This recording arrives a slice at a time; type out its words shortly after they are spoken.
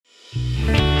Hey,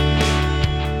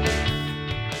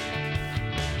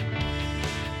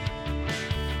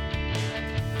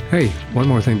 one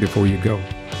more thing before you go.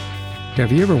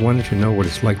 Have you ever wanted to know what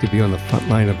it's like to be on the front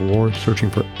line of war searching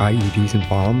for IEDs and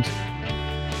bombs?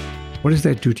 What does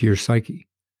that do to your psyche?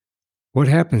 What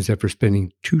happens after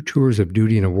spending 2 tours of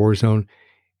duty in a war zone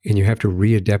and you have to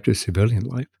readapt to civilian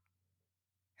life?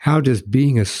 How does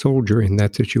being a soldier in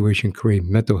that situation create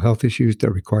mental health issues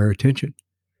that require attention?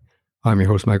 I'm your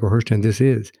host, Michael Hurst, and this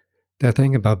is That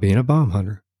Thing About Being a Bomb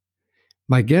Hunter.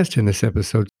 My guest in this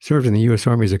episode served in the U.S.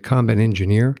 Army as a combat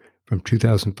engineer from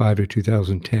 2005 to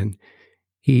 2010.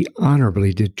 He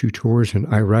honorably did 2 tours in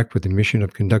Iraq with the mission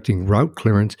of conducting route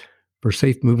clearance for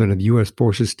safe movement of U.S.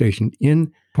 forces stationed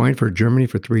in Schweinfurt, Germany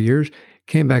for 3 years,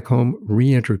 came back home,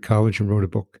 re-entered college, and wrote a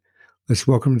book. Let's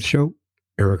welcome to the show,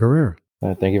 Eric Herrera.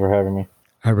 Thank you for having me.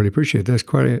 I really appreciate it. That's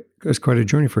quite a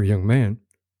journey for a young man.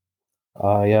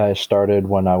 I started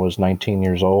when I was 19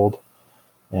 years old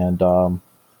and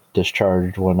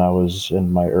discharged when I was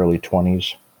in my early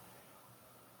 20s.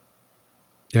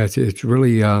 Yeah, it's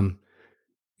really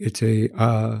it's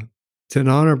an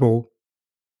honorable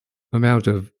amount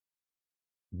of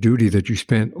duty that you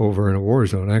spent over in a war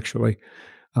zone. Actually,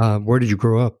 where did you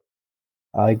grow up?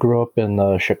 I grew up in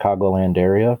the Chicagoland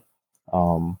area.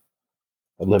 I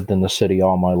lived in the city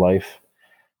all my life.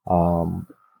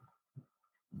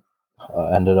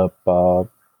 I ended up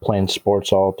playing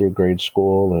sports all through grade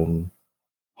school and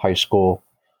high school.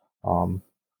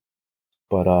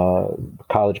 But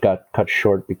college got cut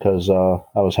short because I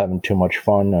was having too much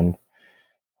fun, and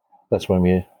that's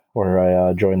where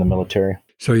I joined the military.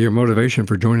 So your motivation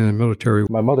for joining the military?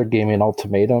 My mother gave me an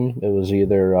ultimatum. It was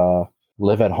either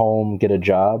live at home, get a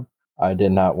job. I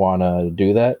did not want to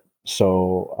do that,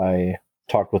 so I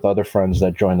talked with other friends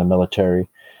that joined the military,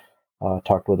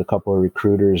 talked with a couple of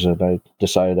recruiters, and I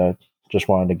decided I just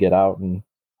wanted to get out and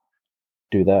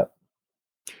do that.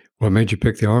 What made you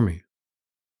pick the Army?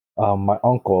 My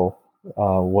uncle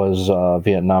was a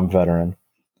Vietnam veteran,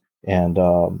 and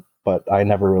but I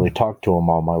never really talked to him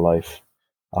all my life.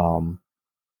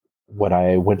 When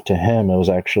I went to him, it was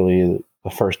actually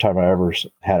the first time I ever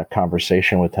had a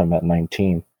conversation with him at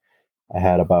 19. I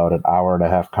had about an hour and a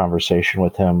half conversation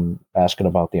with him asking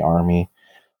about the Army.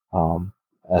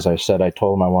 As I said, I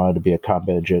told him I wanted to be a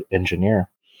combat engineer.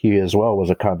 He as well was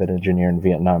a combat engineer in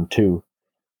Vietnam too.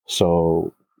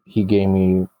 So he gave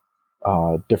me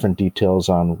different details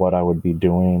on what I would be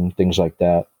doing, things like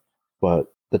that.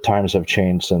 But the times have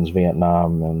changed since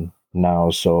Vietnam and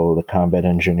now, so the combat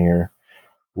engineer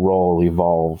role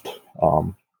evolved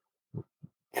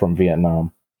from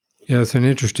Vietnam. Yeah, it's an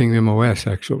interesting MOS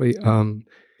actually.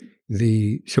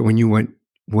 So when you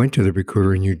went to the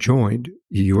recruiter and you joined,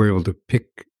 you were able to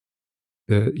pick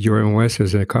your MOS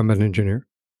as a combat engineer.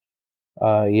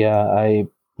 I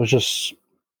was just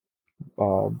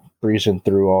breezing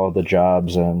through all the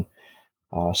jobs and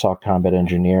saw combat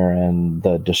engineer, and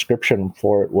the description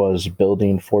for it was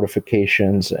building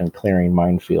fortifications and clearing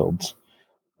minefields.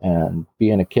 And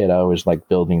being a kid, I always liked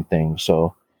building things,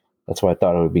 so that's what I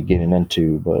thought I would be getting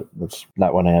into, but that's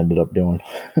not what I ended up doing.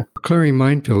 Clearing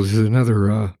minefields is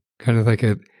another kind of like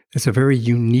it's a very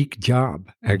unique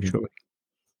job, actually.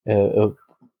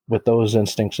 With those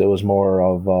instincts, it was more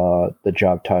of the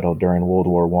job title during World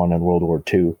War I and World War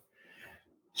II.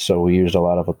 So we used a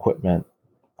lot of equipment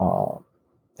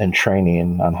and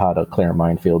training on how to clear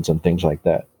minefields and things like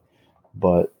that.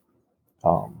 But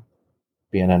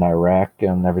being in Iraq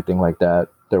and everything like that,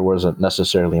 there wasn't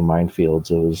necessarily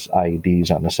minefields. It was IEDs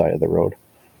on the side of the road.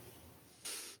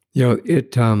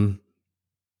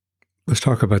 Let's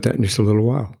talk about that in just a little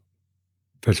while.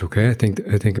 If that's okay. I think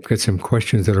I've got some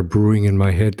questions that are brewing in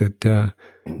my head that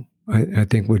I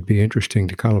think would be interesting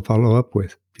to kind of follow up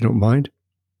with, if you don't mind.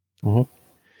 Mm-hmm.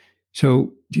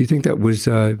 So do you think that was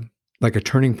like a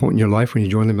turning point in your life when you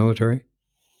joined the military?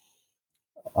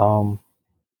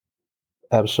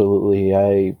 Absolutely.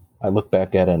 I look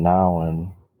back at it now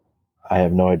and I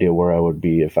have no idea where I would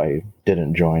be if I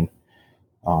didn't join.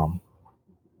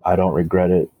 I don't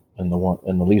regret it in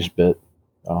the least bit,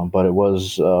 but it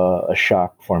was a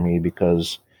shock for me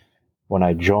because when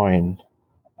I joined,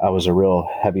 I was a real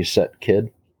heavy-set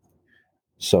kid,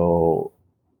 so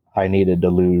I needed to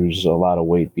lose a lot of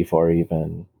weight before I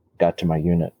even got to my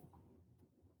unit.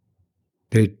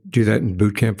 They do that in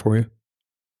boot camp for you?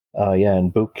 Yeah,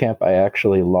 in boot camp, I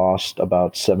actually lost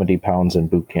about 70 pounds in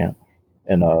boot camp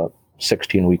in a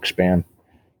 16-week span.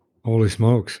 Holy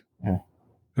smokes. Yeah.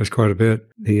 That's quite a bit.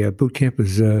 The boot camp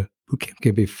can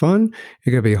be fun.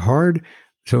 It can be hard.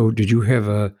 So did you have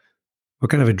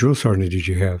what kind of a drill sergeant did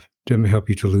you have to help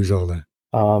you to lose all that?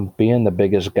 Being the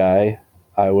biggest guy,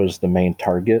 I was the main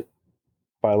target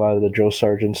by a lot of the drill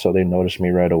sergeants, so they noticed me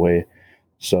right away.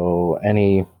 So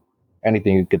anything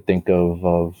you could think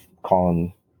of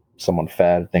calling someone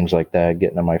fat, things like that,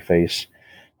 getting in my face.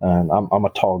 And I'm a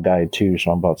tall guy too,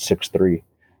 so I'm about 6'3".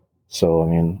 So I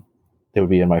mean, they would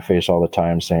be in my face all the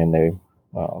time saying they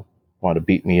want to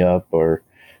beat me up or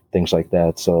things like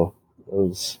that. So it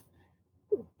was,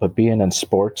 but being in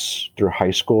sports through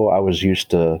high school, I was used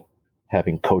to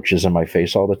having coaches in my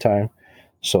face all the time.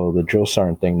 So the drill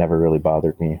sergeant thing never really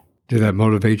bothered me. Did that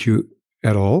motivate you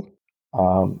at all?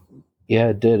 Um, yeah,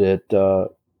 it did.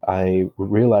 I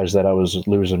realized that I was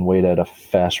losing weight at a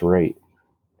fast rate,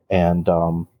 and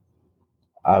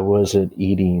I wasn't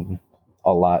eating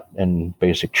a lot in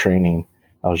basic training.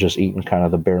 I was just eating kind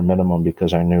of the bare minimum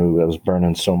because I knew I was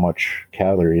burning so much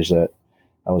calories that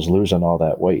I was losing all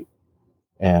that weight.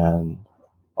 And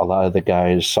a lot of the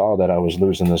guys saw that I was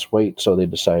losing this weight, so they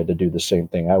decided to do the same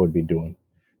thing I would be doing.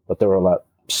 But they were a lot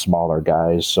smaller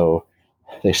guys, so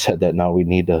they said that now we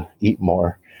need to eat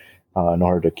more in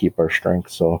order to keep our strength.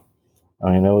 So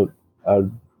I know I'd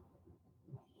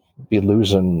be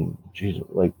losing, geez,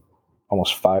 like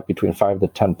almost between 5 to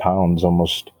 10 pounds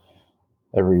almost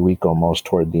every week, almost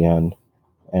toward the end.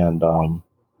 And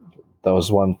that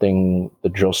was one thing the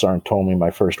drill sergeant told me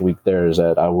my first week there, is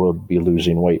that I would be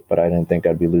losing weight, but I didn't think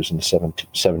I'd be losing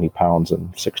 70 pounds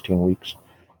in 16 weeks.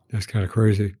 That's kind of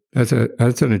crazy. That's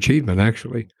an achievement,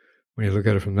 actually, when you look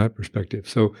at it from that perspective.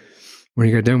 So when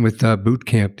you got done with boot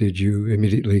camp, did you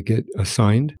immediately get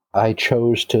assigned? I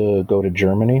chose to go to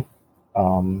Germany,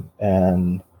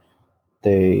 and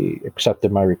they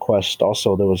accepted my request.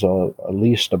 Also, there was at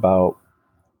least about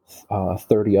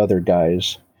 30 other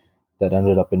guys that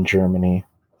ended up in Germany,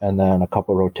 and then a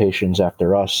couple rotations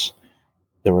after us.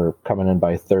 They were coming in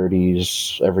by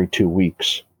 30s every 2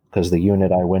 weeks because the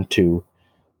unit I went to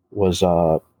was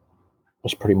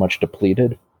pretty much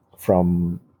depleted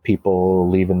from people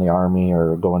leaving the army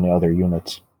or going to other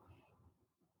units.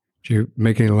 Did you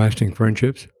make any lasting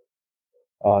friendships?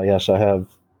 Yes, I have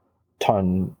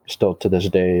ton still to this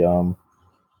day.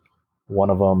 One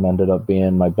of them ended up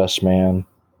being my best man.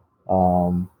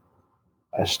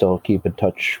 I still keep in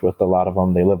touch with a lot of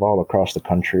them. They live all across the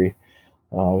country.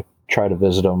 Try to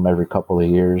visit them every couple of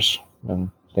years and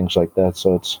things like that.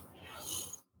 So it's,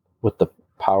 with the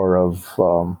power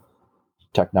of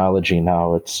technology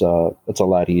now, it's a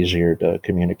lot easier to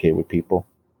communicate with people.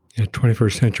 Yeah,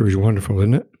 21st century is wonderful,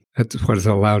 isn't it? That's what has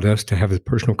allowed us to have a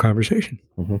personal conversation.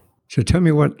 Mm-hmm. So tell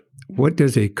me, what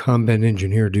does a combat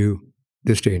engineer do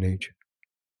this day and age?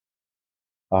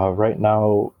 Right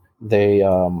now, they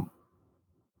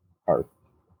are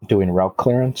doing route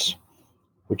clearance,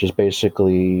 which is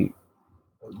basically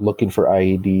looking for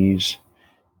IEDs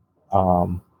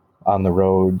on the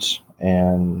roads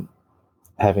and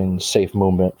having safe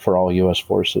movement for all U.S.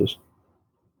 forces.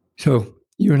 So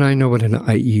you and I know what an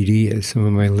IED is. Some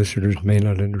of my listeners may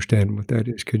not understand what that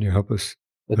is. Can you help us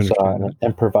It's an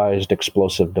improvised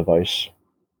explosive device.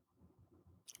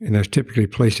 And that's typically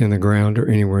placed in the ground or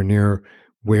anywhere near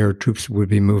where troops would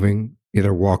be moving,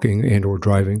 either walking and or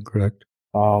driving, correct?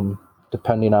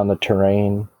 Depending on the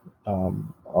terrain,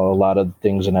 a lot of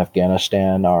things in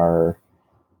Afghanistan are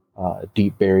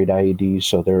deep buried IEDs,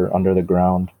 so they're under the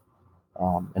ground.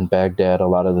 In Baghdad, a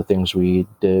lot of the things we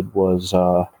did was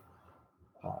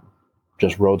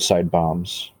just roadside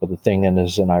bombs. But the thing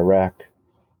is, in Iraq,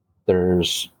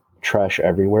 there's trash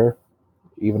everywhere.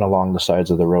 Even along the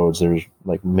sides of the roads, there's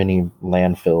like mini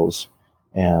landfills,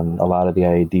 and a lot of the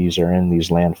IEDs are in these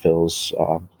landfills,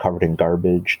 covered in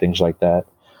garbage, things like that.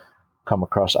 Come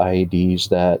across IEDs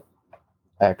that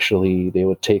actually they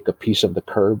would take a piece of the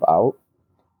curb out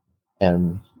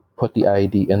and put the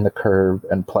IED in the curb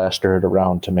and plaster it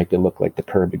around to make it look like the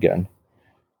curb again.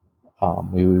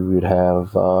 We would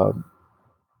have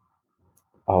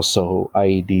also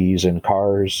IEDs in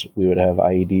cars. We would have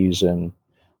IEDs in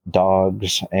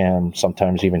dogs and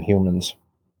sometimes even humans.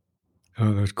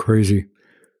 Oh, that's crazy.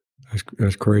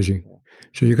 That's crazy.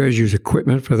 So you guys use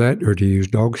equipment for that, or do you use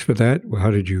dogs for that? Well,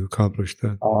 how did you accomplish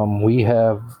that? We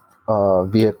have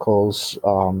vehicles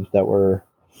that were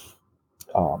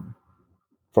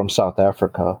from South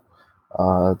Africa.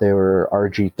 They were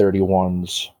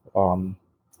RG-31s.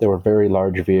 They were very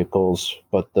large vehicles,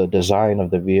 but the design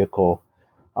of the vehicle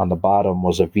on the bottom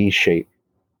was a V shape.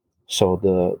 So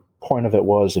the point of it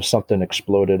was, if something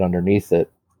exploded underneath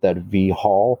it, that V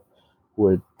hull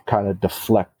would kind of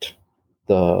deflect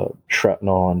the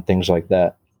shrapnel and things like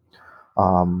that.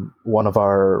 One of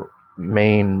our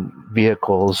main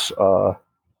vehicles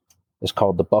is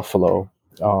called the Buffalo.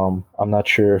 I'm not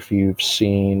sure if you've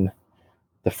seen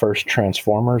the first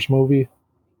Transformers movie.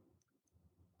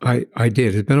 I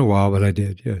did. It's been a while, but I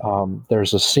did. Yeah.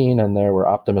 There's a scene in there where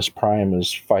Optimus Prime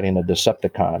is fighting a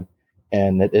Decepticon,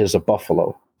 and it is a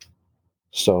buffalo.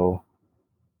 So,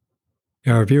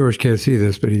 Yeah, our viewers can't see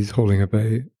this, but he's holding up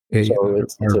so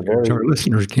it's a our very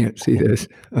listeners can't see this.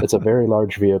 it's a very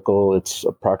large vehicle. It's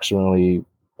approximately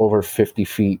over 50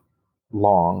 feet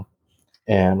long,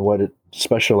 and what it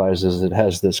specializes, it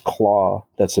has this claw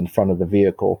that's in front of the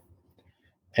vehicle,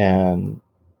 and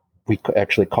we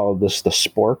actually called this the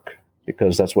spork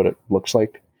because that's what it looks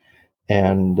like.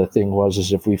 And the thing was,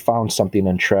 is if we found something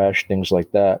in trash, things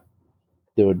like that,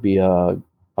 there would be a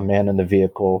man in the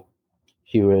vehicle.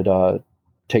 He would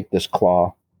take this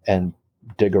claw and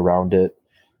dig around it,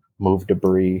 move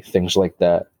debris, things like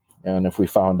that. And if we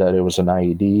found that it was an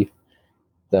IED,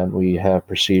 then we have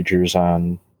procedures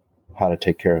on how to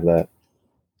take care of that.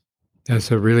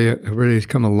 That's really has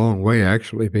come a long way,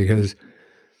 actually, because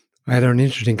I had an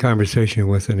interesting conversation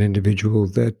with an individual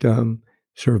that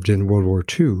served in World War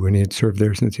II, and he had served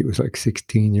there since he was like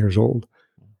 16 years old.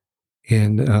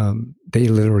 And they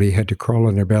literally had to crawl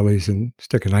on their bellies and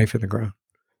stick a knife in the ground.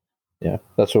 Yeah,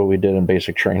 that's what we did in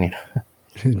basic training.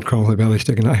 And crawl on their belly,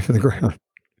 stick a knife in the ground.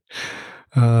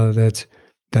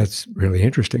 That's really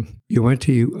interesting. You went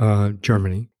to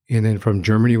Germany, and then from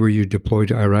Germany, were you deployed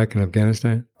to Iraq and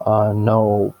Afghanistan?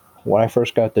 No, when I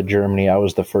first got to Germany, I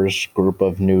was the first group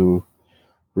of new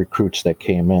recruits that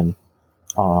came in.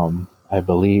 I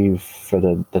believe for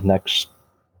the next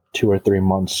 2 or 3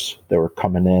 months, they were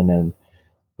coming in, and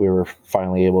we were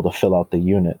finally able to fill out the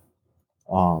unit.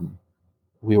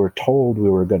 We were told we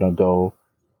were going to go.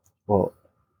 Well,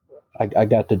 I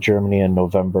got to Germany in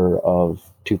November of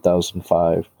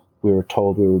 2005. We were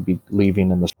told we would be leaving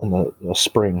in the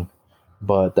spring,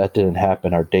 but that didn't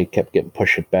happen. Our date kept getting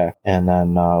pushed back, and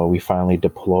then we finally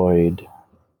deployed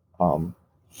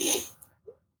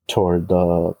toward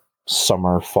the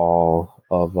summer, fall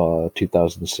of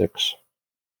 2006.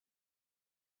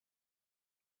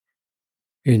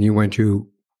 And you went to,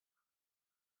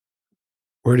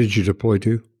 where did you deploy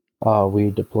to? We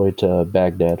deployed to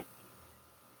Baghdad.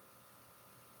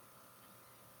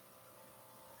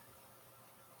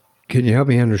 Can you help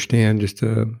me understand just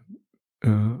a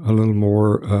little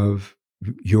more of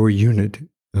your unit,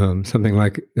 something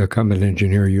like a combat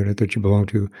engineer unit that you belong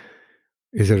to?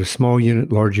 Is it a small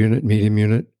unit, large unit, medium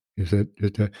unit? Is it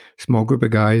just a small group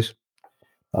of guys?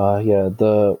 Yeah,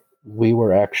 we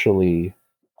were actually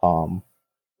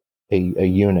a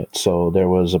unit, so there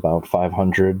was about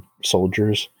 500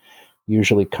 soldiers.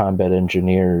 Usually, combat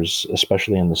engineers,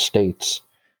 especially in the States,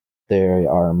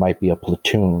 might be a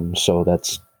platoon, so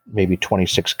that's maybe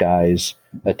 26 guys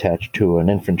attached to an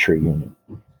infantry unit.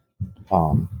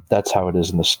 That's how it is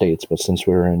in the States, but since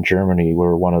we were in Germany, we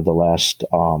were one of the last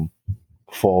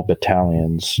full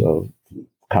battalions of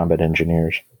combat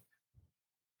engineers.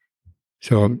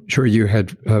 So I'm sure you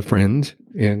had friends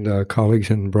and colleagues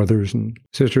and brothers and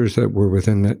sisters that were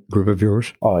within that group of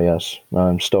yours. Oh, yes.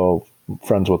 I'm still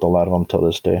friends with a lot of them till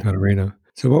this day. That arena.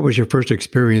 So what was your first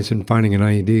experience in finding an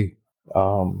IED?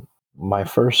 My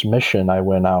first mission, I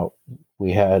went out.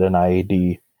 We had an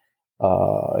IED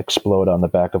explode on the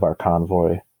back of our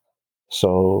convoy.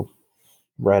 So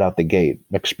right out the gate,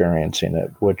 experiencing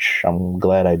it, which I'm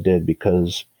glad I did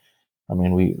because, I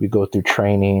mean, we go through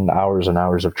training, hours and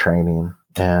hours of training,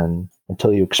 and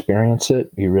until you experience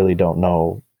it, you really don't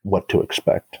know what to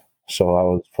expect. So I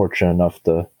was fortunate enough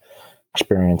to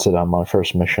experience it on my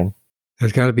first mission.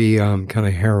 It's got to be kind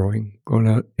of harrowing going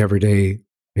out every day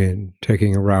and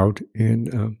taking a route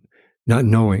and not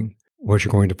knowing what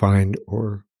you're going to find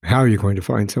or how you're going to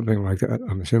find something like that,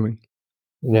 I'm assuming.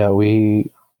 Yeah,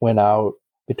 we went out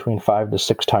between 5 to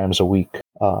 6 times a week,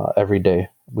 every day.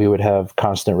 We would have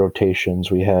constant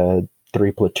rotations. We had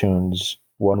 3 platoons.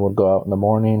 One would go out in the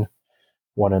morning,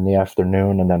 one in the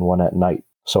afternoon, and then one at night.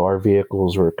 So our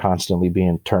vehicles were constantly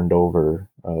being turned over,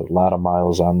 a lot of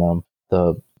miles on them.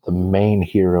 The main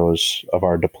heroes of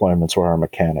our deployments were our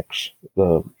mechanics.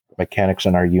 The mechanics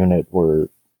in our unit were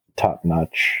top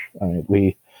notch. I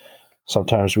mean,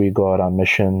 sometimes we go out on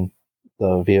mission,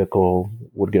 the vehicle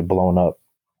would get blown up,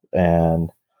 and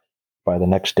by the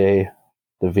next day,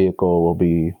 the vehicle will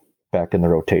be back in the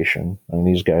rotation. And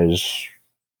these guys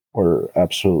were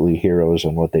absolutely heroes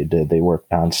in what they did. They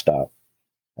worked nonstop,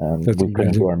 and we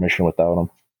couldn't do our mission without them.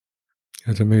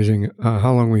 That's amazing.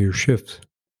 How long were your shifts?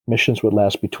 Missions would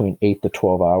last between 8 to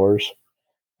 12 hours,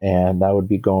 and that would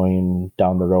be going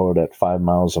down the road at 5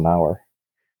 miles an hour.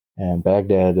 And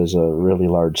Baghdad is a really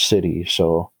large city,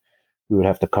 so we would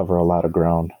have to cover a lot of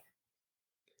ground.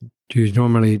 Do you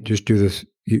normally just do this?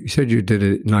 You said you did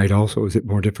it at night also. Is it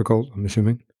more difficult, I'm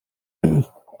assuming?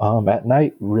 At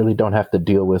night, really don't have to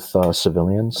deal with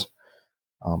civilians.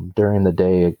 During the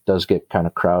day, it does get kind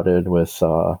of crowded with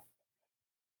uh,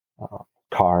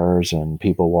 cars and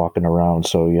people walking around,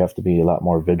 so you have to be a lot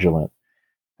more vigilant.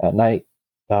 At night,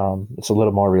 it's a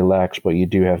little more relaxed, but you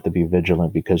do have to be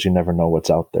vigilant because you never know what's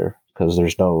out there. Because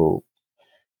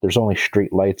there's only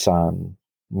street lights on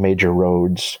major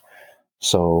roads.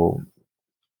 So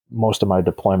most of my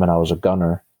deployment, I was a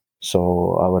gunner,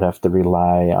 so I would have to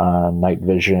rely on night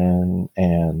vision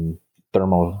and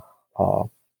thermal uh,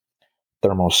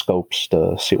 thermal scopes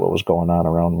to see what was going on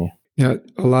around me. Yeah,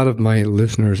 a lot of my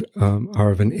listeners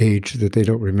are of an age that they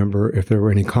don't remember if there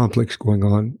were any conflicts going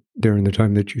on during the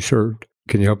time that you served.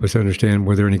 Can you help us understand,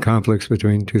 were there any conflicts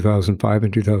between 2005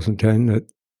 and 2010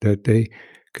 that they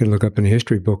can look up in a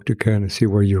history book to kind of see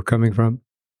where you're coming from?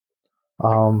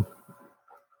 Um,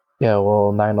 yeah,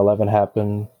 well, 9/11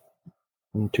 happened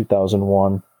in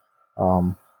 2001.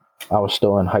 Um, I was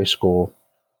still in high school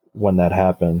when that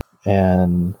happened.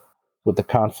 And with the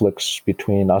conflicts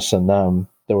between us and them,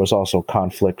 there was also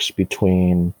conflicts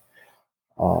between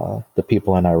the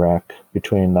people in Iraq,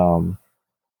 between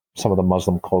some of the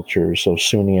Muslim cultures. So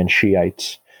Sunni and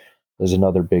Shiites is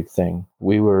another big thing.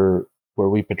 Where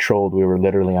we patrolled, we were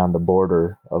literally on the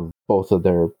border of both of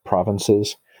their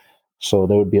provinces. So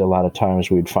there would be a lot of times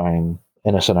we'd find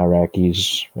innocent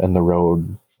Iraqis in the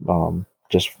road,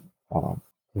 just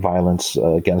violence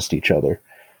against each other.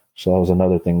 So that was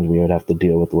another thing we would have to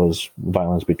deal with, was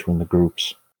violence between the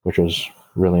groups, which was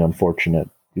really unfortunate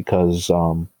because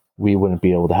we wouldn't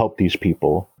be able to help these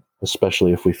people,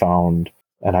 especially if we found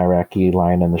an Iraqi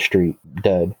lying in the street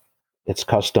dead. It's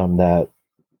custom that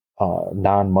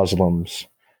non-Muslims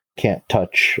can't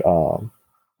touch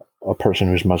a person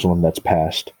who's Muslim that's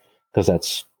passed, because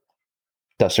that's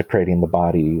desecrating the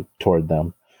body toward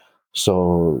them.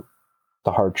 So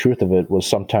the hard truth of it was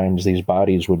sometimes these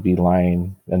bodies would be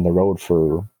lying in the road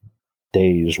for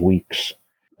days, weeks.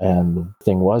 And the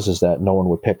thing was is that no one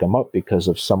would pick them up, because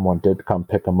if someone did come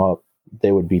pick them up,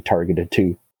 they would be targeted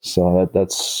too. So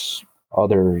that's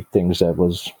other things that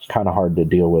was kind of hard to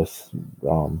deal with.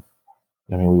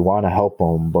 I mean, we want to help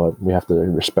them, but we have to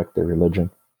respect their religion.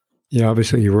 Yeah,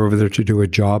 obviously you were over there to do a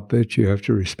job, but you have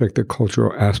to respect the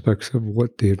cultural aspects of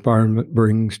what the environment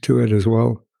brings to it as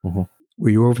well. Mm-hmm. Were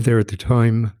you over there at the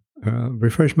time?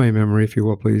 Refresh my memory, if you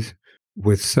will, please,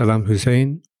 with Saddam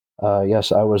Hussein?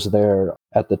 Yes, I was there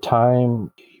at the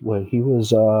time. When he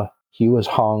was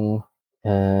hung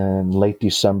in late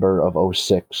December of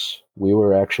 '06. We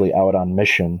were actually out on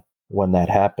mission when that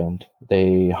happened.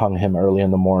 They hung him early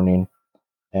in the morning.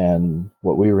 And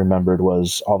what we remembered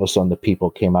was all of a sudden the people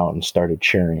came out and started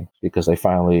cheering because he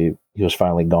was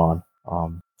finally gone.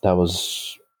 That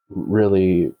was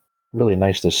really, really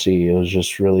nice to see. It was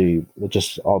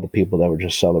just all the people that were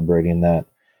just celebrating that.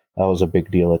 That was a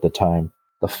big deal at the time.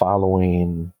 The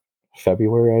following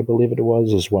February, I believe it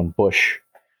was, is when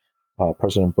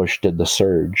President Bush did the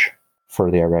surge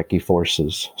for the Iraqi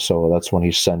forces. So that's when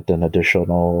he sent an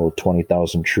additional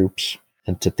 20,000 troops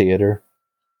into theater.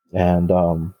 And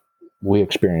we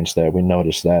experienced that. We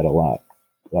noticed that a lot.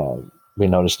 We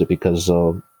noticed it because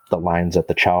the lines at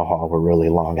the chow hall were really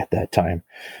long at that time.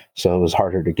 So it was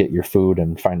harder to get your food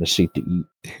and find a seat to eat.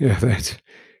 Yeah,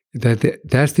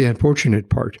 that's the unfortunate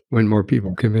part when more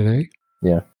people come in, eh?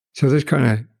 Yeah. So this kind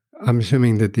of, I'm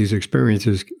assuming that these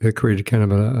experiences created kind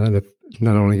of a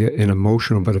not only an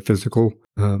emotional but a physical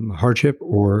hardship,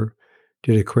 or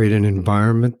did it create an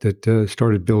environment that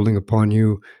started building upon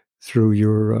you through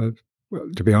your, well,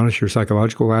 to be honest, your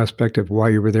psychological aspect of why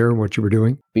you were there and what you were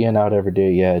doing? Being out every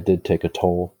day, yeah, it did take a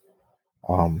toll.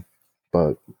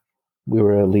 But we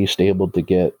were at least able to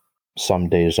get some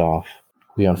days off.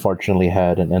 We unfortunately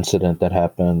had an incident that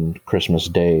happened Christmas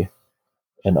Day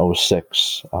in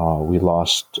 '06. We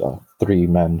lost 3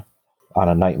 men on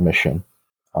a night mission.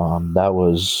 That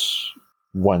was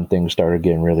when things started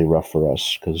getting really rough for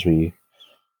us, because we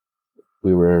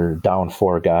were down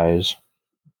 4 guys,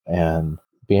 and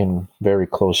being very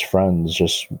close friends,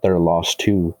 just they're lost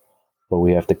too. But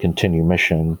we have to continue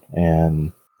mission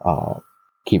and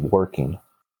keep working.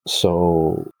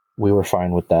 So we were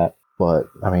fine with that. But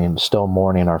I mean, still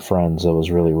mourning our friends, it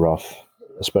was really rough,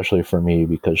 especially for me,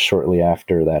 because shortly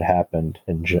after that happened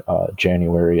in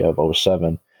January of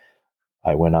 '07,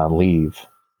 I went on leave,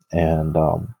 and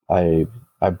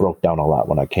I broke down a lot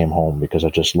when I came home because I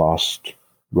just lost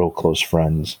real close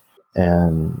friends.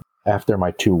 And after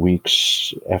my 2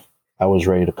 weeks, I was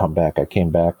ready to come back. I came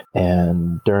back,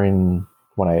 and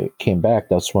when I came back,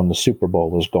 that's when the Super Bowl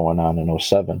was going on in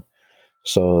 '07.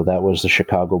 So that was the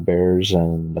Chicago Bears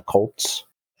and the Colts.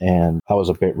 And I was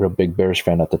a real big Bears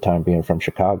fan at the time, being from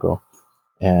Chicago.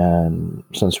 And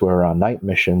since we were on night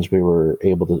missions, we were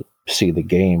able to see the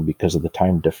game because of the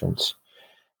time difference.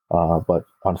 But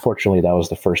unfortunately, that was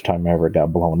the first time I ever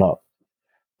got blown up.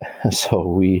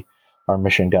 So our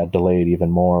mission got delayed even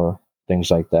more,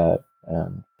 things like that.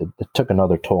 And it took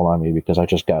another toll on me because I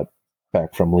just got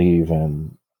back from leave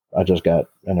and I just got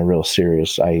in a real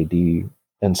serious IED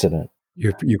incident.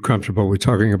 You comfortable with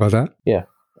talking about that? Yeah.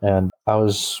 And I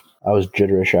was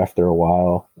jitterish after a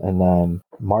while. And then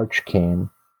March came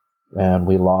and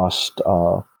we lost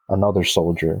another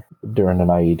soldier during an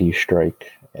IED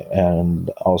strike, and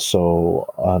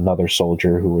also another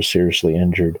soldier who was seriously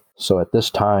injured. So at this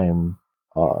time,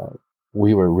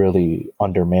 we were really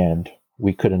undermanned.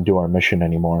 We couldn't do our mission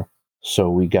anymore. So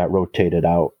we got rotated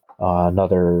out.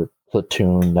 Another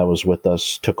platoon that was with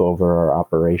us took over our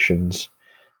operations,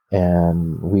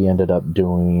 and we ended up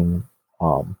doing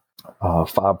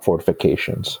FOB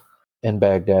fortifications. In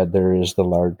Baghdad, there is the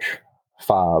large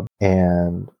FOB,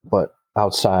 but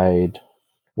outside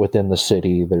within the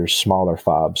city, there's smaller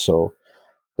FOBs. So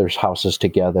there's houses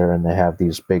together and they have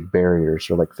these big barriers,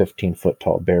 or like 15-foot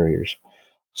tall barriers.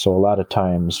 So a lot of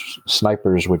times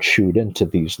snipers would shoot into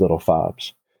these little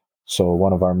FOBs. So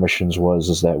one of our missions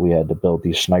is that we had to build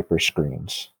these sniper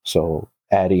screens. So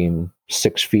adding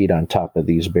 6 feet on top of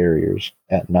these barriers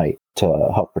at night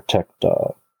to help protect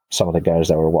some of the guys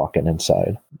that were walking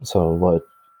inside. So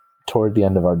toward the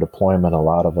end of our deployment, a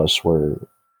lot of us were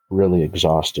really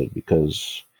exhausted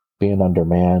because being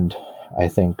undermanned, I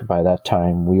think by that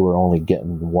time we were only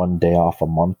getting 1 day off a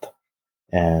month.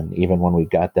 And even when we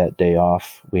got that day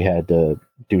off, we had to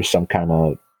do some kind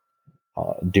of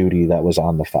duty that was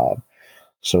on the FOB.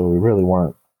 So we really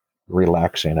weren't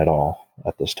relaxing at all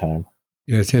at this time.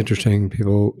 Yeah, it's interesting.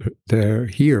 People that are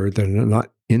here that are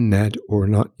not in that or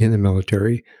not in the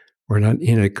military or not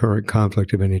in a current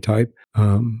conflict of any type.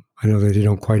 I know that they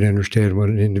don't quite understand what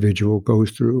an individual goes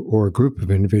through, or a group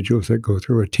of individuals that go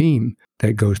through, a team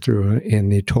that goes through,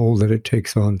 and the toll that it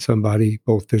takes on somebody,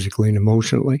 both physically and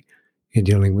emotionally, in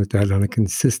dealing with that on a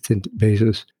consistent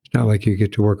basis. It's not like you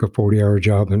get to work a 40-hour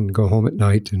job and go home at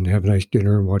night and have a nice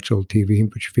dinner and watch a little TV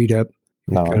and put your feet up.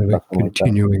 No, kind of a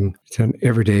continuing, it's an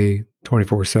everyday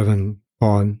 24/7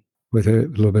 on with a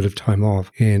little bit of time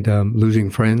off, and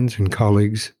losing friends and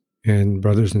colleagues and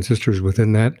brothers and sisters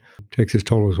within that takes its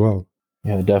toll as well.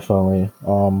 Yeah, definitely.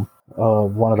 One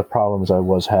of the problems I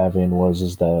was having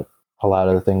is that a lot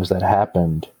of the things that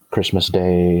happened, Christmas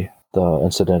Day, the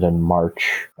incident in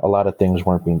March, a lot of things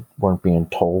weren't being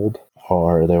told,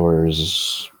 or there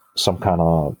was some kind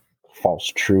of false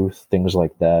truth, things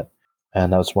like that.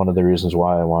 And that's one of the reasons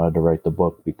why I wanted to write the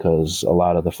book, because a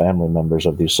lot of the family members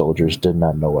of these soldiers did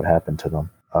not know what happened to them.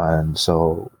 And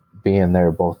so being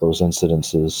there, both those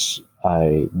incidences,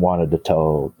 I wanted to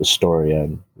tell the story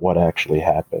and what actually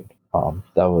happened.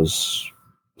 That was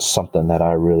something that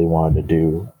I really wanted to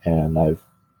do. And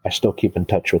I still keep in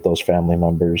touch with those family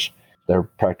members. They're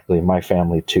practically my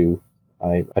family too.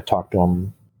 I talk to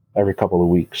them every couple of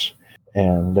weeks,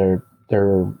 and they're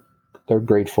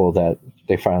grateful that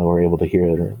they finally were able to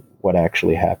hear what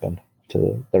actually happened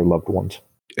to their loved ones.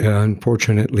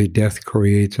 Unfortunately, death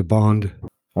creates a bond.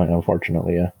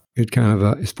 Unfortunately, yeah. It kind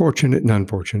of is fortunate and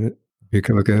unfortunate. You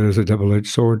can look at it as a double-edged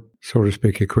sword, so to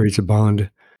speak. It creates a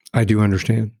bond. I do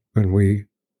understand when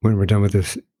we're done with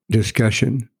this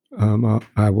discussion.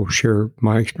 I will share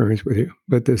my experience with you,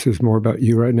 but this is more about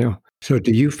you right now. So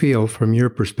do you feel, from your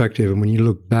perspective, and when you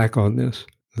look back on this,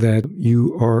 that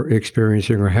you are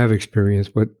experiencing or have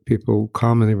experienced what people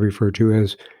commonly refer to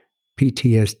as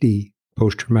PTSD,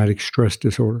 post-traumatic stress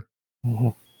disorder? Mm-hmm.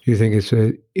 Do you think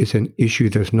it's an issue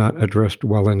that's not addressed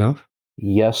well enough?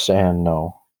 Yes and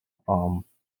no.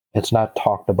 It's not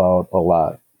talked about a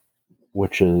lot,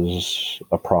 which is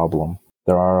a problem.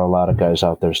 There are a lot of guys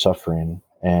out there suffering,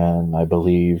 and I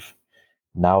believe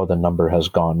now the number has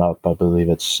gone up. I believe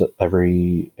it's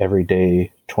every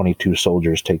day 22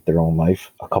 soldiers take their own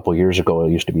life. A couple years ago,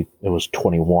 it was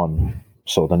 21.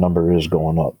 So the number is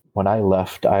going up. When I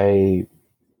left, I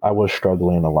was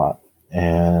struggling a lot,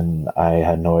 and I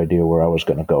had no idea where I was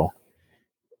going to go.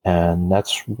 And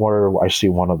that's where I see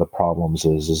one of the problems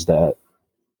is that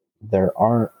there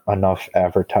aren't enough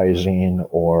advertising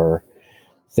or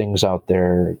things out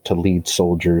there to lead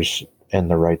soldiers in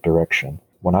the right direction.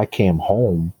 When I came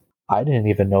home, I didn't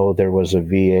even know there was a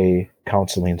VA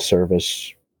counseling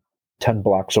service 10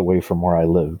 blocks away from where I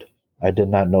lived. I did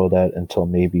not know that until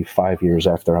maybe 5 years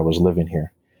after I was living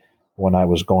here. When I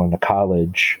was going to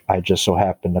college, I just so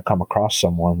happened to come across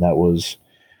someone that was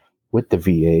with the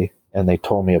VA, and they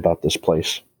told me about this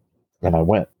place, and I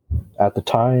went. At the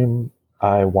time,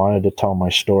 I wanted to tell my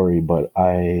story, but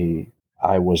I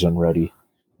wasn't ready.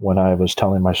 when I was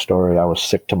telling my story, I was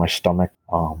sick to my stomach.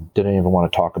 Didn't even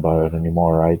want to talk about it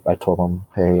anymore. I told him,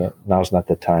 hey, now's not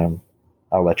the time.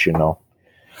 I'll let you know.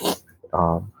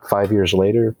 5 years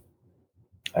later,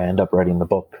 I end up writing the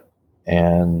book,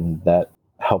 and that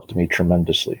helped me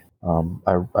tremendously.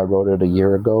 I wrote it a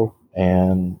year ago,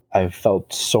 and I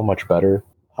felt so much better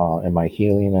in my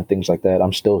healing and things like that.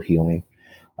 I'm still healing.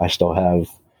 I still have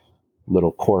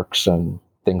little quirks and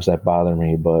things that bother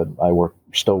me, but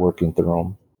still working through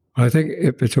them. I think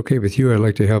if it's okay with you, I'd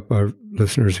like to help our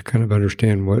listeners kind of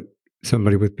understand what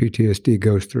somebody with PTSD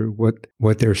goes through,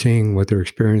 what they're seeing, what they're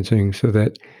experiencing, so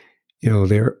that,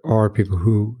 there are people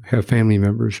who have family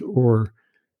members or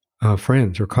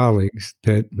friends or colleagues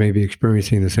that may be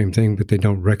experiencing the same thing, but they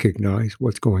don't recognize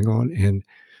what's going on and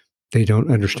they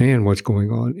don't understand what's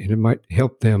going on. And it might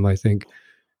help them, I think,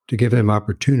 to give them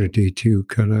opportunity to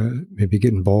kind of maybe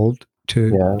get involved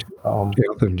to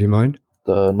help them. Do you mind?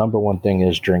 The number one thing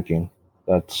is drinking.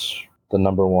 That's the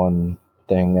number one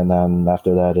thing. And then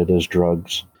after that, it is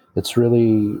drugs. It's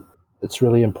really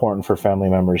important for family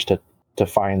members to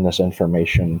find this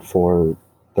information for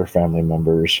their family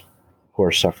members who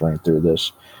are suffering through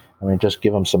this. I mean, just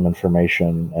give them some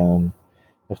information, and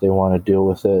if they want to deal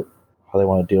with it, how they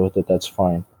want to deal with it, that's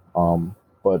fine.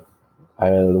 But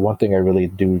the one thing I really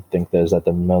do think is that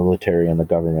the military and the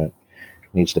government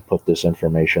needs to put this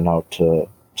information out to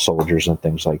soldiers and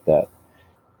things like that,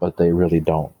 but they really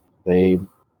don't.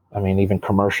 Even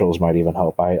commercials might even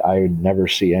help. I never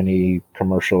see any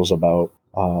commercials about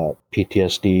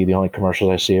PTSD. The only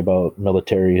commercials I see about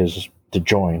military is to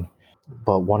join.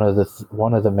 But one of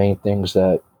the main things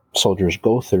that soldiers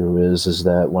go through is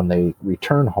that when they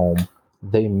return home,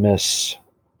 they miss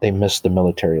the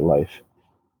military life.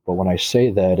 But when I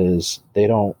say that, is they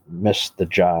don't miss the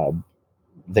job,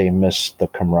 they miss the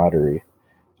camaraderie,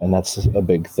 and that's a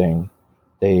big thing.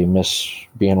 They miss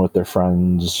being with their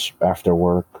friends after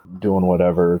work, doing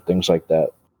whatever, things like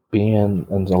that. And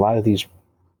a lot of these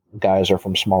guys are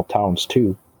from small towns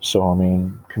too. So,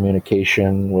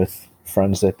 communication with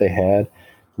friends that they had.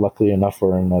 Luckily enough,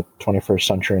 we're in the 21st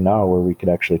century now where we could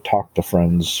actually talk to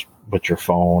friends with your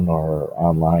phone or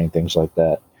online, things like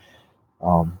that.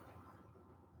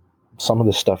 Some of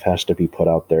this stuff has to be put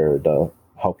out there to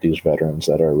help these veterans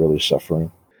that are really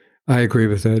suffering. I agree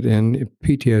with that. And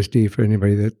PTSD, for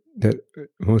anybody that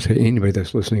I won't say anybody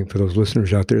that's listening, for those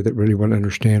listeners out there that really want to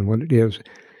understand what it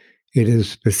is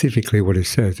specifically what it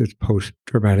says. It's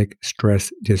post-traumatic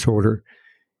stress disorder.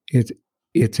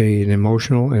 It's an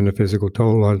emotional and a physical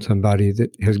toll on somebody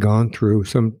that has gone through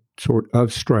some sort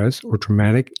of stress or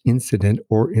traumatic incident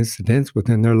or incidents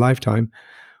within their lifetime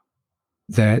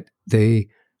that they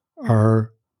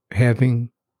are having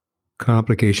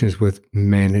complications with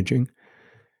managing.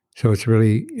 So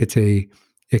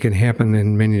it can happen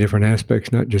in many different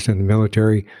aspects, not just in the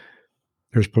military.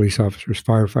 There's police officers,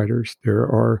 firefighters, there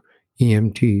are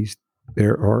EMTs,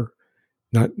 there are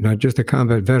not just the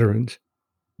combat veterans,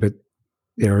 but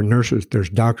there are nurses, there's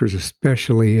doctors,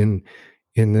 especially in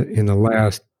the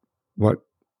last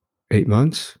 8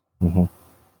 months. Mm-hmm.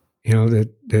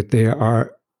 That they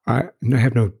are, I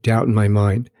have no doubt in my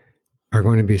mind, are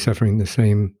going to be suffering the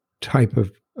same type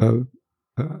of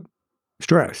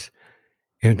stress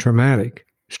and traumatic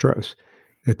stress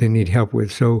that they need help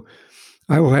with. So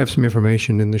I will have some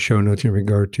information in the show notes in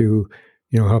regard to,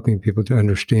 helping people to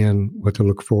understand what to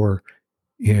look for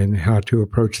and how to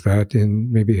approach that,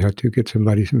 and maybe how to get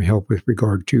somebody some help with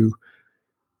regard to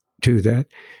that.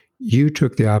 You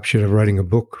took the option of writing a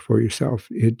book for yourself.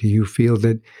 Do you feel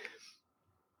that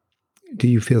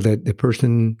the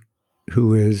person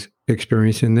who is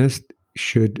experiencing this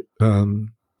should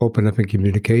open up and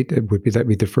communicate? Would that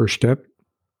be the first step?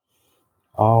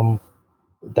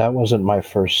 That wasn't my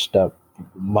first step.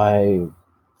 My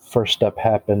first step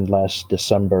happened last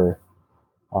December.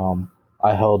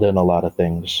 I held in a lot of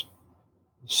things.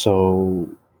 So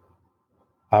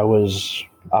I was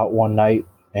out one night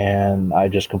and I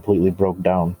just completely broke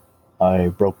down. I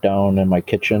broke down in my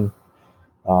kitchen.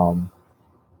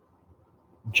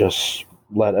 Just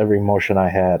let every emotion I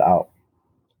had out.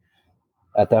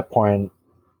 At that point,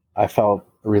 I felt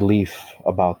relief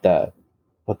about that.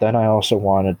 But then I also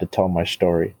wanted to tell my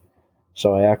story.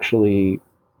 So I actually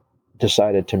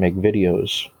decided to make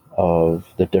videos of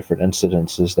the different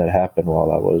incidences that happened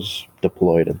while I was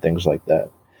deployed and things like that.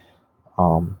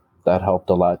 That helped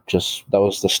a lot. That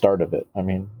was the start of it.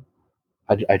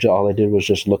 All I did was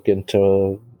just look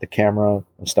into the camera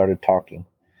and started talking.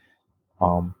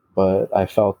 But I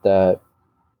felt that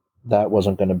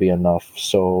wasn't going to be enough.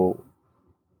 So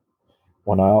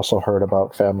when I also heard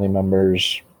about family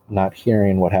members not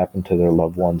hearing what happened to their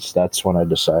loved ones, that's when I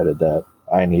decided that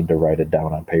I need to write it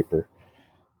down on paper.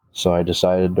 So I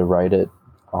decided to write it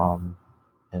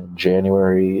in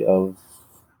January of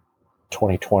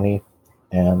 2020,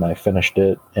 and I finished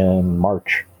it in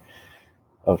March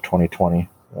of 2020.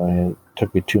 It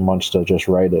took me 2 months to just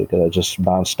write it because I just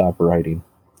nonstop writing,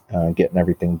 getting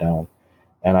everything down.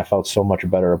 And I felt so much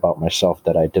better about myself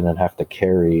that I didn't have to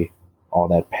carry all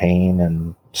that pain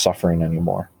and suffering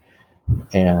anymore.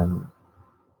 And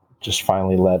just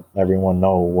finally let everyone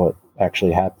know what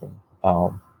actually happened.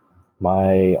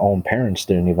 My own parents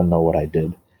didn't even know what I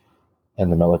did in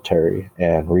the military,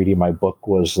 and reading my book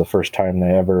was the first time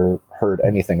they ever heard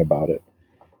anything about it.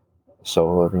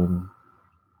 So, I mean,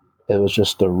 it was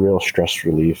just a real stress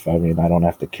relief. I mean, I don't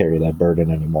have to carry that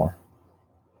burden anymore.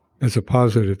 That's a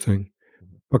positive thing.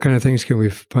 What kind of things can we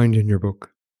find in your book?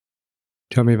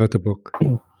 Tell me about the book.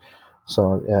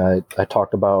 So, yeah, I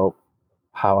talked about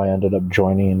how I ended up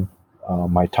joining,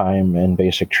 my time in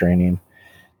basic training,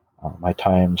 my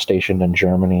time stationed in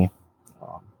Germany,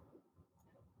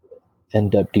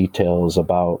 in-depth details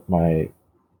about my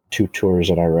 2 tours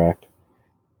in Iraq,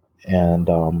 and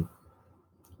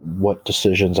what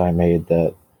decisions I made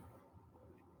that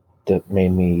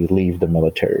made me leave the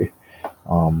military.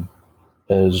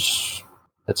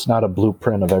 It's not a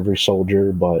blueprint of every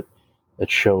soldier, but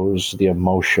it shows the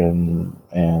emotion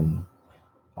and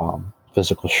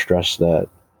physical stress that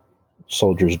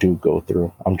soldiers do go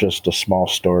through. I'm just a small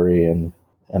story in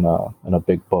a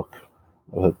big book.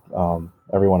 But,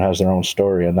 everyone has their own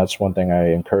story, and that's one thing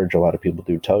I encourage a lot of people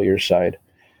to tell your side.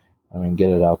 I mean, get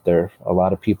it out there. A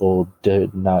lot of people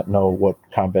did not know what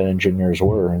combat engineers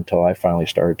were until I finally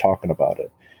started talking about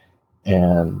it.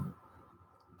 And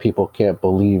people can't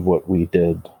believe what we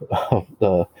did.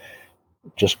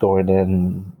 Just going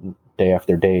in day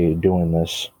after day doing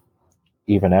this,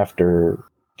 even after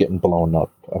getting blown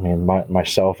up. I mean,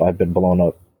 myself, I've been blown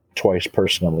up twice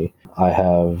personally. I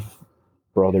have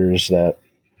brothers that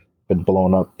been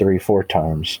blown up 3-4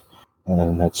 times,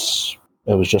 and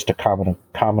it was just a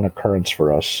common occurrence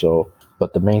for us. So,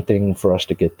 but the main thing for us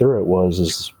to get through it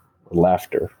is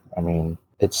laughter. I mean,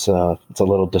 it's a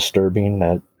little disturbing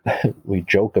that we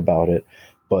joke about it,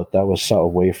 but that was a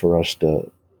way for us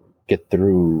to get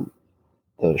through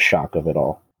the shock of it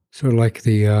all. So, like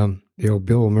the old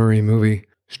Bill Murray movie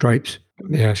Stripes,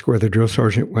 they ask where the drill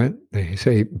sergeant went. They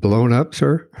say, "Blown up,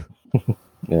 sir."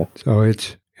 Yeah. So you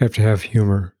have to have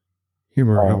humor.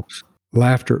 Humor helps.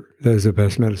 Laughter is the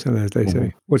best medicine, as they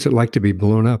say. What's it like to be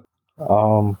blown up?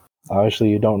 Obviously,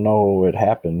 you don't know it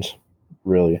happens,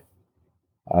 really.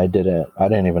 I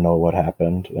didn't even know what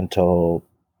happened until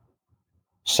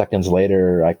seconds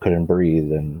later. I couldn't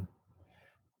breathe, and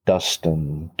dust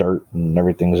and dirt and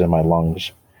everything's in my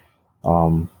lungs.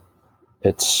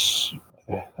 It's,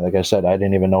 like I said, I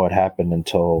didn't even know it happened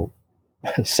until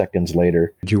seconds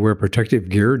later. Do you wear protective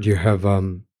gear? Do you have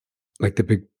like the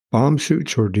big bomb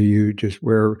suits, or do you just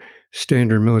wear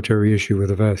standard military issue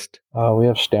with a vest? We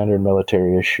have standard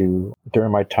military issue.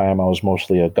 During my time, I was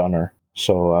mostly a gunner,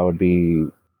 so I would be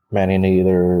manning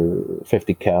either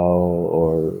 50 cal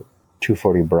or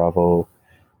 240 Bravo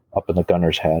up in the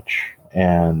gunner's hatch.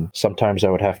 And sometimes I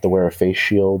would have to wear a face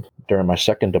shield. During my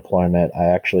second deployment, I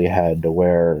actually had to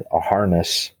wear a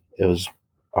harness. It was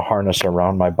a harness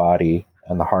around my body,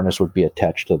 and the harness would be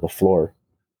attached to the floor,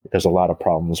 because a lot of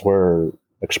problems were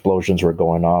explosions were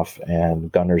going off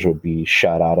and gunners would be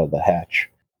shot out of the hatch.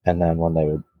 And then when they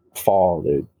would fall,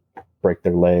 they'd break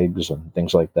their legs and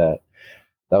things like that.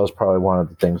 That was probably one of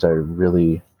the things I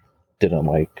really didn't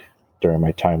like during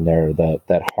my time there.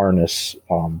 That harness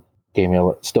gave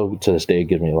me still to this day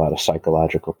gives me a lot of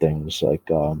psychological things. Like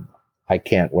I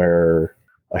can't wear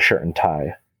a shirt and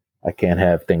tie. I can't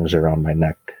have things around my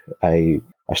neck. I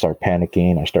start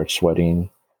panicking. I start sweating.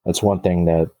 That's one thing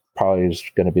that probably is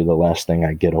going to be the last thing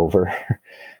I get over.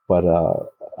 But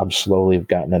I'm slowly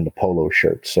gotten into polo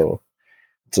shirts, so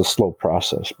it's a slow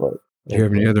process. But do you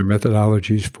have any other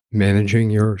methodologies for managing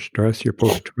your stress, your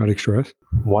post-traumatic stress?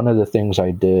 One of the things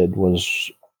I did was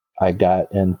I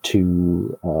got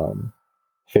into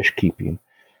fish keeping.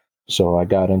 So I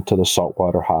got into the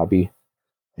saltwater hobby,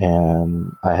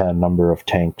 and I had a number of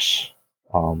tanks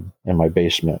in my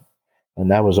basement. And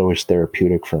that was always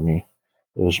therapeutic for me.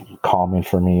 It was calming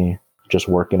for me, just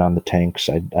working on the tanks.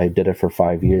 I did it for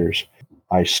 5 years.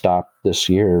 I stopped this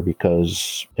year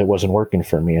because it wasn't working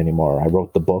for me anymore. I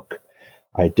wrote the book.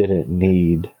 I didn't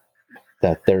need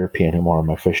that therapy anymore in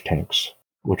my fish tanks,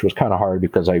 which was kind of hard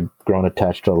because I'd grown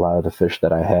attached to a lot of the fish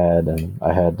that I had, and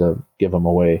I had to give them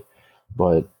away.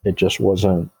 But it just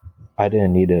wasn't, I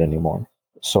didn't need it anymore.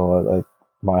 So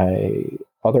my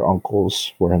other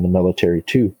uncles were in the military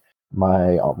too.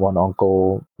 My one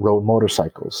uncle rode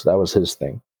motorcycles. That was his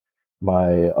thing.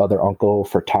 My other uncle,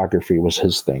 photography was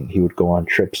his thing. He would go on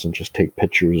trips and just take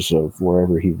pictures of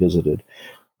wherever he visited.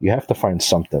 You have to find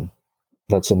something.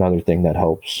 That's another thing that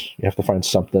helps. You have to find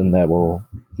something that will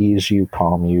ease you,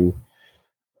 calm you,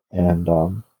 and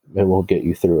it will get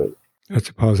you through it. That's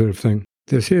a positive thing.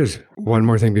 This is one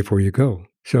more thing before you go.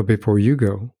 So before you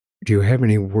go, do you have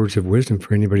any words of wisdom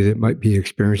for anybody that might be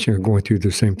experiencing or going through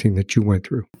the same thing that you went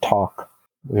through? Talk.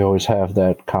 We always have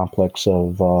that complex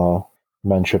of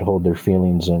men should hold their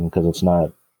feelings in because it's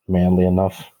not manly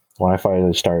enough. When I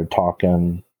finally started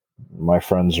talking, my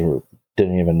friends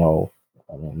didn't even know.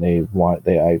 I mean, they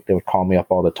would call me up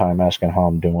all the time asking how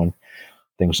I'm doing,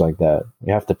 things like that.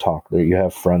 You have to talk. You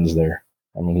have friends there.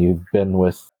 I mean, you've been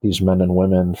with these men and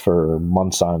women for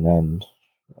months on end.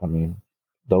 I mean,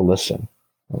 they'll listen.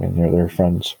 I mean, they're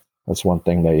friends. That's one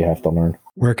thing that you have to learn.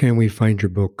 Where can we find your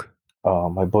book?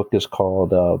 My book is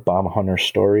called Bomb Hunter's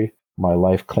Story, My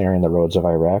Life Clearing the Roads of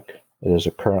Iraq. It is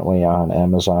currently on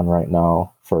Amazon right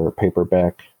now for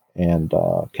paperback and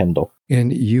Kindle.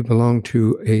 And you belong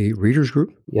to a readers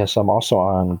group? Yes, I'm also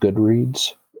on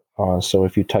Goodreads. So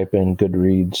if you type in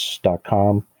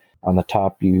goodreads.com, on the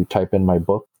top you type in my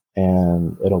book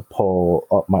and it'll pull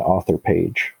up my author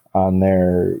page. On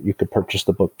there, you could purchase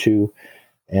the book too,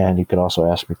 and you could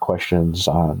also ask me questions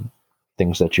on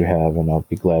things that you have, and I'll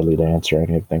be gladly to answer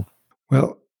anything.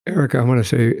 Well, Eric, I want to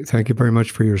say thank you very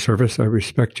much for your service. I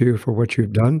respect you for what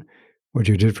you've done, what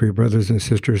you did for your brothers and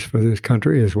sisters for this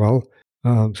country as well.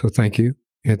 So thank you.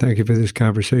 And thank you for this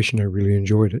conversation. I really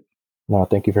enjoyed it. No,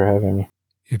 thank you for having me.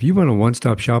 If you want a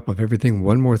one-stop shop of everything,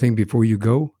 one more thing before you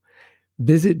go,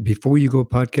 visit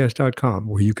beforeyougopodcast.com,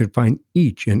 where you can find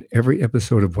each and every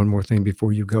episode of One More Thing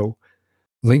Before You Go,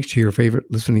 links to your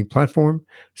favorite listening platform,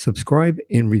 subscribe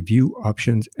and review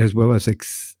options, as well as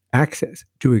access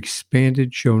to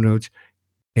expanded show notes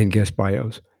and guest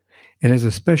bios. And as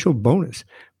a special bonus,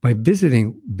 by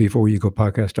visiting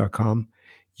beforeyougopodcast.com,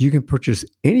 you can purchase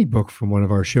any book from one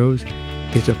of our shows.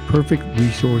 It's a perfect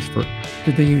resource for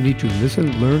everything you need to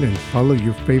listen, learn, and follow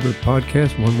your favorite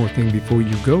podcast, One More Thing Before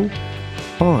You Go,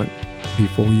 on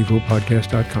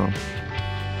beforeyougopodcast.com.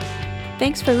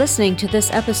 Thanks for listening to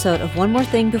this episode of One More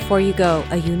Thing Before You Go,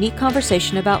 a unique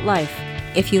conversation about life.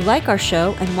 If you like our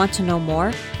show and want to know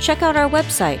more, check out our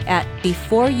website at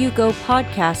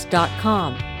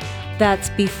beforeyougopodcast.com. That's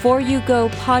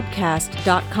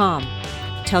beforeyougopodcast.com.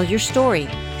 Tell your story,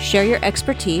 share your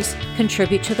expertise,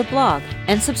 contribute to the blog,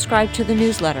 and subscribe to the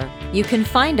newsletter. You can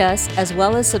find us as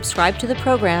well as subscribe to the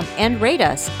program and rate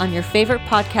us on your favorite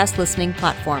podcast listening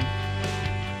platform.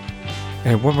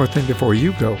 And one more thing before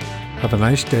you go. Have a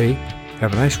nice day,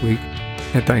 have a nice week,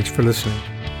 and thanks for listening.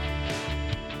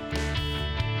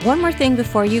 One More Thing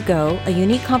Before You Go, a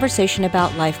unique conversation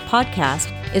about life podcast,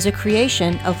 is a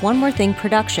creation of One More Thing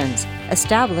Productions,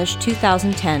 established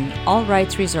 2010, all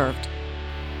rights reserved.